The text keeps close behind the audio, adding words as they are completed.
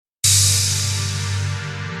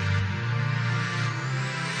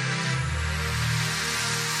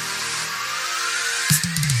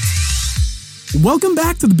Welcome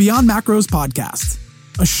back to the Beyond Macros podcast,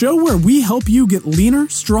 a show where we help you get leaner,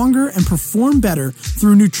 stronger, and perform better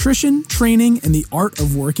through nutrition, training, and the art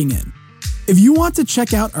of working in. If you want to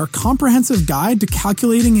check out our comprehensive guide to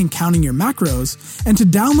calculating and counting your macros, and to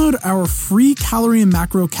download our free calorie and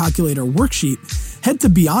macro calculator worksheet, head to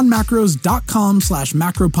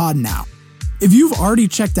beyondmacros.com/macropod now. If you've already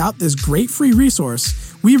checked out this great free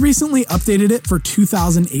resource, we recently updated it for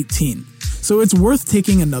 2018, so it's worth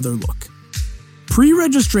taking another look.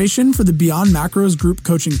 Pre-registration for the Beyond Macros group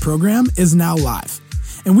coaching program is now live,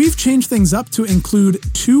 and we've changed things up to include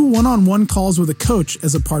 2 one-on-one calls with a coach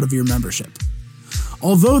as a part of your membership.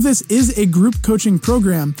 Although this is a group coaching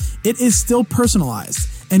program, it is still personalized,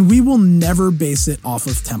 and we will never base it off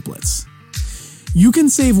of templates. You can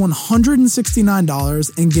save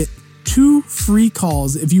 $169 and get 2 free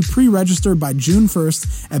calls if you pre-register by June 1st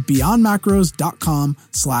at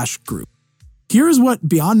beyondmacros.com/group. Here's what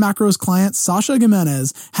Beyond Macros client Sasha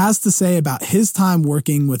Gimenez has to say about his time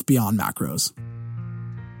working with Beyond Macros.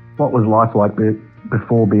 What was life like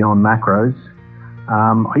before Beyond Macros?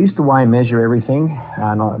 I used to weigh and measure everything,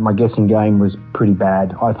 and my guessing game was pretty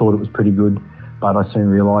bad. I thought it was pretty good, but I soon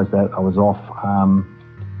realised that I was off. I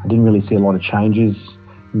didn't really see a lot of changes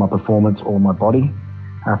in my performance or my body.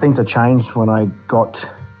 Things that changed when I got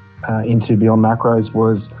into Beyond Macros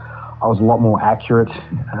was I was a lot more accurate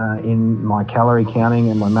in my calorie counting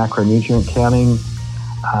and my macronutrient counting.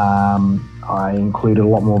 I included a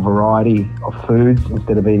lot more variety of foods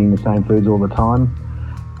instead of eating the same foods all the time.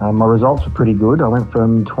 My results were pretty good. I went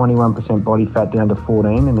from 21% body fat down to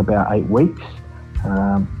 14 in about 8 weeks.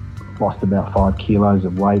 Lost about 5 kilos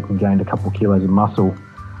of weight and gained a couple of kilos of muscle.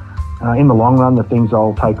 In the long run, the things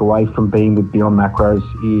I'll take away from being with Beyond Macros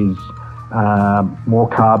is more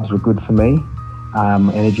carbs were good for me.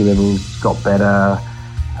 Energy levels got better.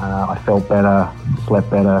 I felt better, slept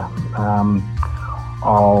better.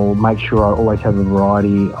 I'll make sure I always have a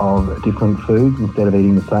variety of different foods instead of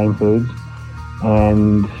eating the same foods.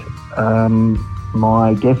 And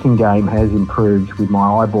my guessing game has improved with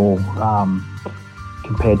my eyeball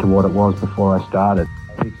compared to what it was before I started.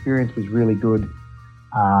 The experience was really good.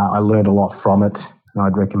 I learned a lot from it, and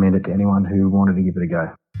I'd recommend it to anyone who wanted to give it a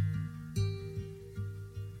go.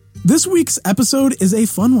 This week's episode is a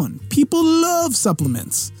fun one. People love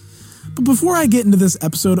supplements. But before I get into this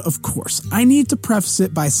episode, of course, I need to preface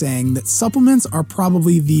it by saying that supplements are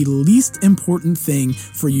probably the least important thing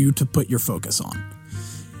for you to put your focus on.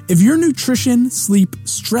 If your nutrition, sleep,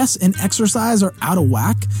 stress, and exercise are out of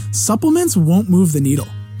whack, supplements won't move the needle.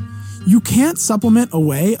 You can't supplement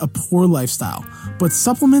away a poor lifestyle, but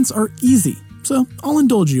supplements are easy, so I'll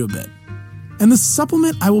indulge you a bit. And the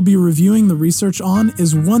supplement I will be reviewing the research on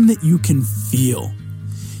is one that you can feel.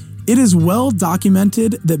 It is well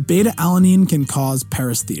documented that beta-alanine can cause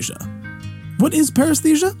paresthesia. What is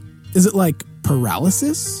paresthesia? Is it like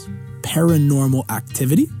paralysis? Paranormal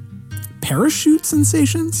activity? Parachute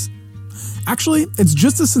sensations? Actually, it's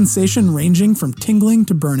just a sensation ranging from tingling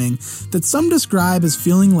to burning that some describe as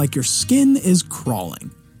feeling like your skin is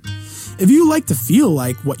crawling. If you like to feel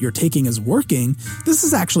like what you're taking is working, this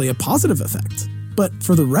is actually a positive effect. But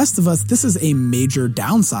for the rest of us, this is a major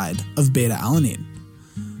downside of beta-alanine.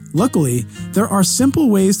 Luckily, there are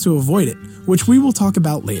simple ways to avoid it, which we will talk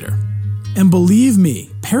about later. And believe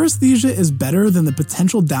me, paresthesia is better than the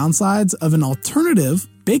potential downsides of an alternative,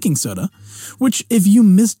 baking soda, which if you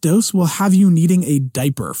misdose will have you needing a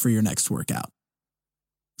diaper for your next workout.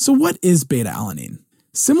 So what is beta-alanine?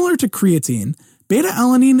 Similar to creatine,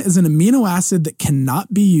 beta-alanine is an amino acid that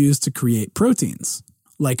cannot be used to create proteins.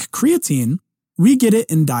 Like creatine, we get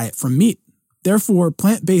it in diet from meat. Therefore,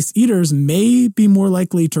 plant-based eaters may be more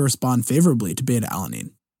likely to respond favorably to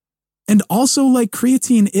beta-alanine. And also like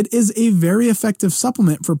creatine, it is a very effective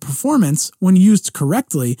supplement for performance when used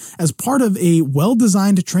correctly as part of a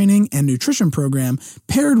well-designed training and nutrition program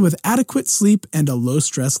paired with adequate sleep and a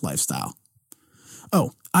low-stress lifestyle.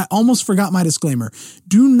 Oh, I almost forgot my disclaimer.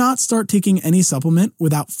 Do not start taking any supplement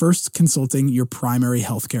without first consulting your primary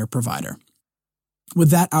healthcare provider.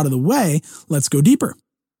 With that out of the way, let's go deeper.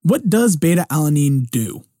 What does beta-alanine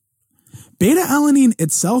do? Beta-alanine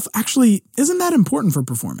itself actually isn't that important for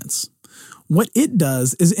performance. What it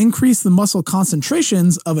does is increase the muscle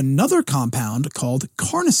concentrations of another compound called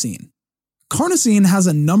carnosine. Carnosine has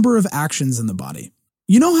a number of actions in the body.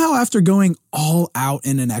 You know how after going all out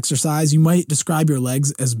in an exercise, you might describe your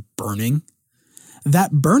legs as burning?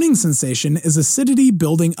 That burning sensation is acidity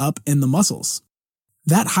building up in the muscles.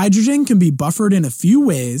 That hydrogen can be buffered in a few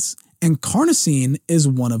ways, and carnosine is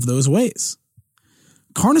one of those ways.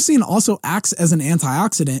 Carnosine also acts as an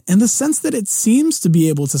antioxidant in the sense that it seems to be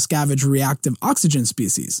able to scavenge reactive oxygen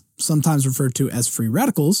species, sometimes referred to as free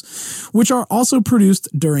radicals, which are also produced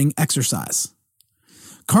during exercise.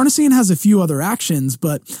 Carnosine has a few other actions,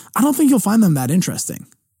 but I don't think you'll find them that interesting.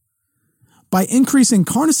 By increasing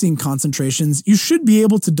carnosine concentrations, you should be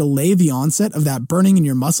able to delay the onset of that burning in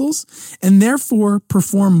your muscles and therefore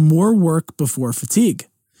perform more work before fatigue.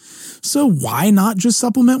 So why not just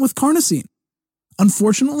supplement with carnosine?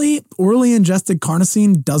 Unfortunately, orally ingested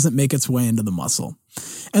carnosine doesn't make its way into the muscle,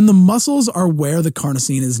 and the muscles are where the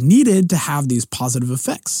carnosine is needed to have these positive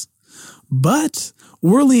effects. But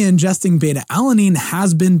orally ingesting beta-alanine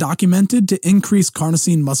has been documented to increase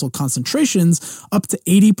carnosine muscle concentrations up to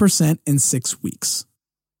 80% in 6 weeks.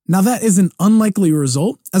 Now that is an unlikely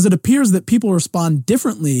result, as it appears that people respond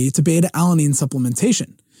differently to beta-alanine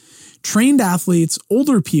supplementation. Trained athletes,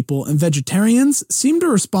 older people, and vegetarians seem to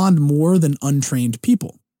respond more than untrained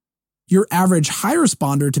people. Your average high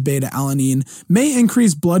responder to beta-alanine may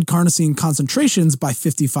increase blood carnosine concentrations by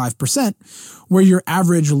 55%, where your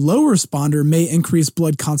average low responder may increase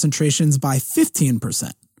blood concentrations by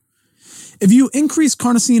 15%. If you increase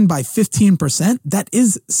carnosine by 15%, that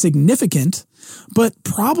is significant, but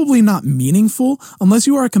probably not meaningful unless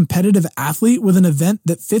you are a competitive athlete with an event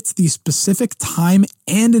that fits the specific time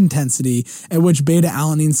and intensity at which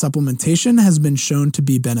beta-alanine supplementation has been shown to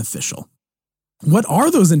be beneficial. What are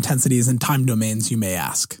those intensities and time domains, you may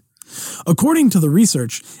ask? According to the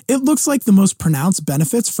research, it looks like the most pronounced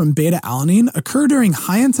benefits from beta-alanine occur during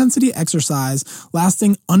high-intensity exercise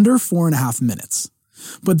lasting under 4.5 minutes,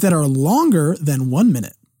 but that are longer than 1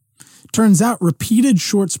 minute. Turns out repeated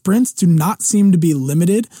short sprints do not seem to be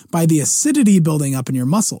limited by the acidity building up in your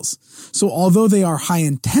muscles. So although they are high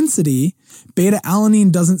intensity,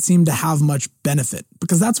 beta-alanine doesn't seem to have much benefit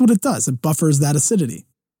because that's what it does. It buffers that acidity.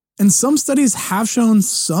 And some studies have shown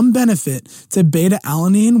some benefit to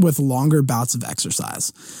beta-alanine with longer bouts of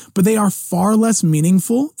exercise, but they are far less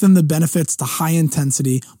meaningful than the benefits to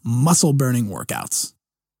high-intensity, muscle-burning workouts.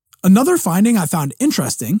 Another finding I found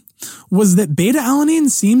interesting was that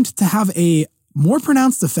beta-alanine seemed to have a more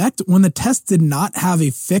pronounced effect when the test did not have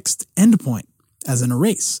a fixed endpoint, as in a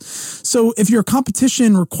race. So if your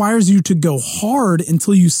competition requires you to go hard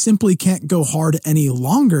until you simply can't go hard any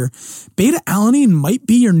longer, beta-alanine might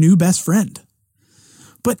be your new best friend.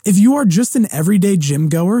 But if you are just an everyday gym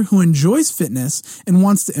goer who enjoys fitness and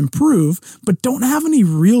wants to improve, but don't have any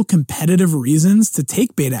real competitive reasons to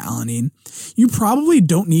take beta-alanine, you probably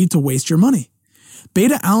don't need to waste your money.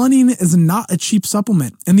 Beta-alanine is not a cheap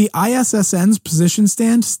supplement, and the ISSN's position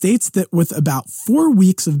stand states that with about 4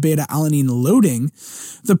 weeks of beta-alanine loading,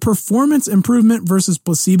 the performance improvement versus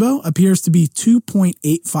placebo appears to be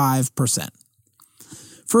 2.85%.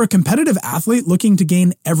 For a competitive athlete looking to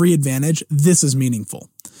gain every advantage, this is meaningful.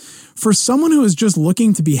 For someone who is just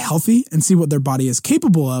looking to be healthy and see what their body is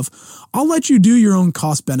capable of, I'll let you do your own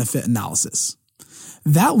cost-benefit analysis.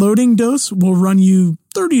 That loading dose will run you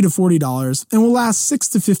 $30 to $40 and will last 6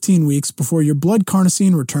 to 15 weeks before your blood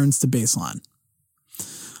carnosine returns to baseline.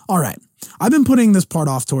 Alright, I've been putting this part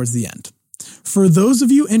off towards the end. For those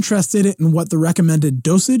of you interested in what the recommended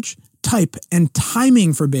dosage, type, and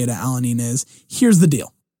timing for beta-alanine is, here's the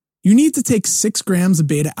deal. You need to take 6 grams of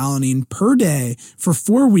beta-alanine per day for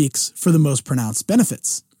 4 weeks for the most pronounced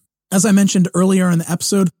benefits. As I mentioned earlier in the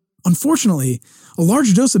episode, unfortunately, a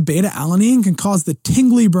large dose of beta-alanine can cause the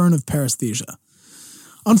tingly burn of paresthesia.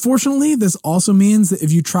 Unfortunately, this also means that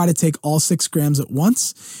if you try to take all 6 grams at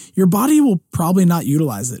once, your body will probably not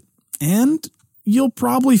utilize it, and you'll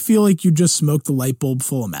probably feel like you just smoked a light bulb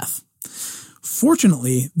full of meth.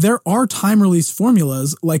 Fortunately, there are time-release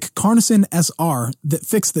formulas like Carnosine SR that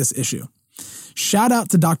fix this issue. Shout out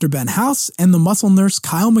to Dr. Ben House and the muscle nurse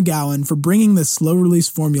Kyle McGowan for bringing this slow-release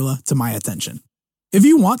formula to my attention. If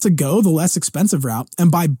you want to go the less expensive route and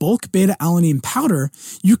buy bulk beta-alanine powder,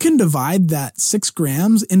 you can divide that 6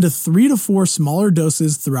 grams into 3 to 4 smaller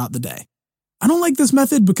doses throughout the day. I don't like this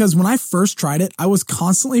method because when I first tried it, I was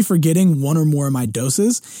constantly forgetting one or more of my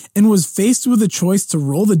doses and was faced with a choice to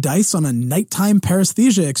roll the dice on a nighttime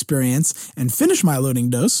paresthesia experience and finish my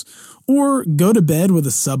loading dose, or go to bed with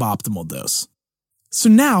a suboptimal dose. So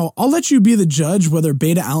now, I'll let you be the judge whether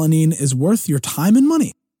beta-alanine is worth your time and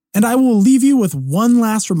money. And I will leave you with one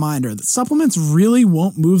last reminder that supplements really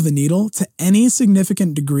won't move the needle to any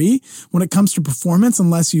significant degree when it comes to performance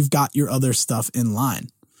unless you've got your other stuff in line.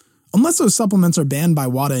 Unless those supplements are banned by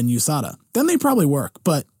WADA and USADA, then they probably work,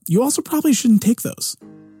 but you also probably shouldn't take those.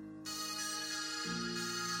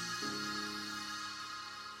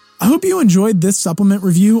 I hope you enjoyed this supplement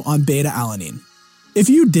review on beta-alanine. If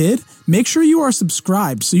you did, make sure you are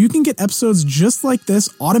subscribed so you can get episodes just like this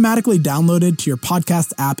automatically downloaded to your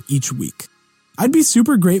podcast app each week. I'd be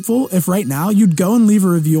super grateful if right now you'd go and leave a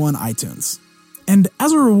review on iTunes. And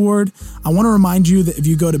as a reward, I want to remind you that if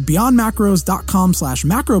you go to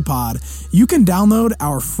beyondmacros.com/macropod, you can download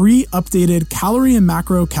our free updated calorie and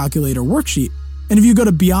macro calculator worksheet. And if you go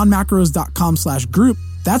to beyondmacros.com/group,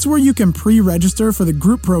 that's where you can pre-register for the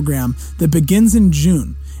group program that begins in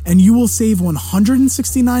June, and you will save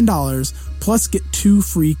 $169 plus get 2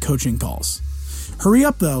 free coaching calls. Hurry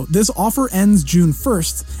up though, this offer ends June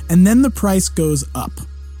 1st, and then the price goes up.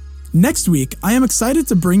 Next week, I am excited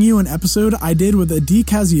to bring you an episode I did with Adi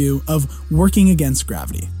Kaziu of Working Against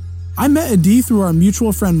Gravity. I met Adi through our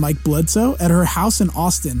mutual friend Mike Bledsoe at her house in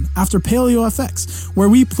Austin after PaleoFX, where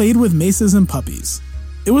we played with maces and puppies.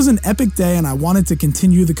 It was an epic day and I wanted to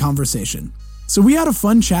continue the conversation. So we had a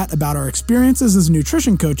fun chat about our experiences as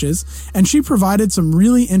nutrition coaches, and she provided some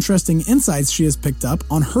really interesting insights she has picked up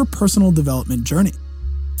on her personal development journey.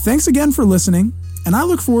 Thanks again for listening, and I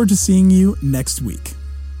look forward to seeing you next week.